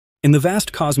In the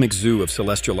vast cosmic zoo of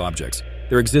celestial objects,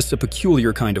 there exists a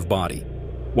peculiar kind of body,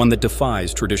 one that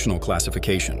defies traditional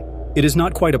classification. It is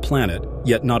not quite a planet,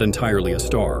 yet not entirely a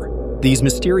star. These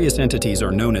mysterious entities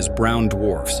are known as brown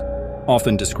dwarfs,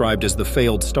 often described as the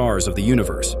failed stars of the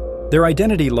universe. Their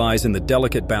identity lies in the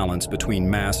delicate balance between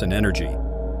mass and energy,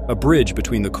 a bridge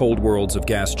between the cold worlds of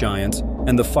gas giants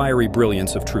and the fiery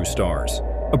brilliance of true stars.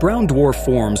 A brown dwarf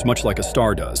forms much like a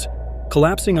star does,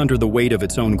 collapsing under the weight of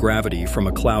its own gravity from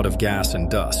a cloud of gas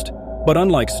and dust. But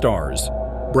unlike stars,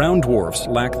 brown dwarfs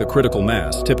lack the critical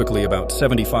mass, typically about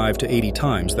 75 to 80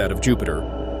 times that of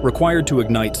Jupiter, required to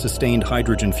ignite sustained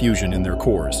hydrogen fusion in their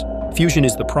cores. Fusion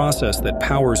is the process that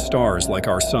powers stars like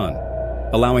our sun,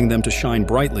 allowing them to shine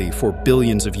brightly for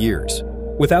billions of years.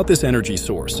 Without this energy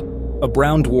source, a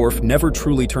brown dwarf never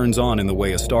truly turns on in the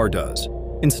way a star does.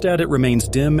 Instead, it remains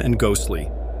dim and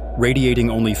ghostly, radiating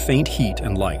only faint heat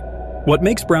and light. What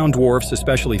makes brown dwarfs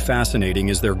especially fascinating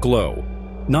is their glow,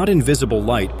 not in visible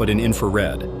light but in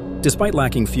infrared. Despite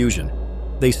lacking fusion,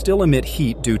 they still emit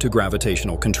heat due to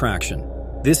gravitational contraction.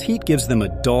 This heat gives them a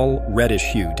dull, reddish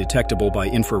hue detectable by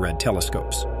infrared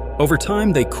telescopes. Over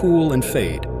time, they cool and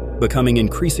fade, becoming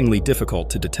increasingly difficult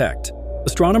to detect.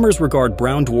 Astronomers regard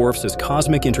brown dwarfs as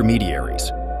cosmic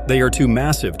intermediaries. They are too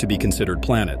massive to be considered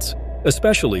planets,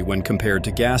 especially when compared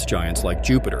to gas giants like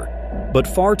Jupiter, but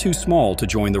far too small to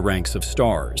join the ranks of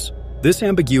stars. This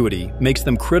ambiguity makes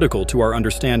them critical to our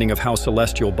understanding of how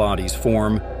celestial bodies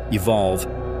form, evolve,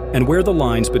 and where the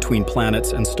lines between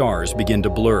planets and stars begin to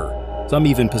blur. Some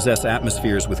even possess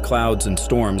atmospheres with clouds and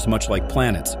storms much like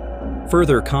planets,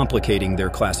 further complicating their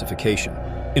classification.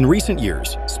 In recent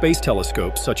years, space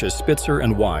telescopes such as Spitzer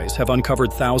and WISE have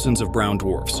uncovered thousands of brown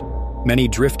dwarfs, many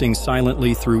drifting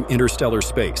silently through interstellar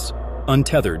space,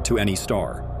 untethered to any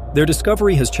star. Their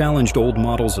discovery has challenged old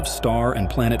models of star and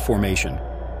planet formation,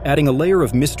 adding a layer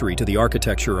of mystery to the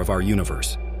architecture of our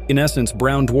universe. In essence,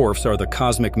 brown dwarfs are the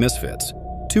cosmic misfits,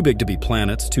 too big to be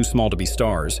planets, too small to be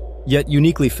stars, yet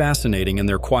uniquely fascinating in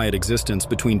their quiet existence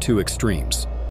between two extremes.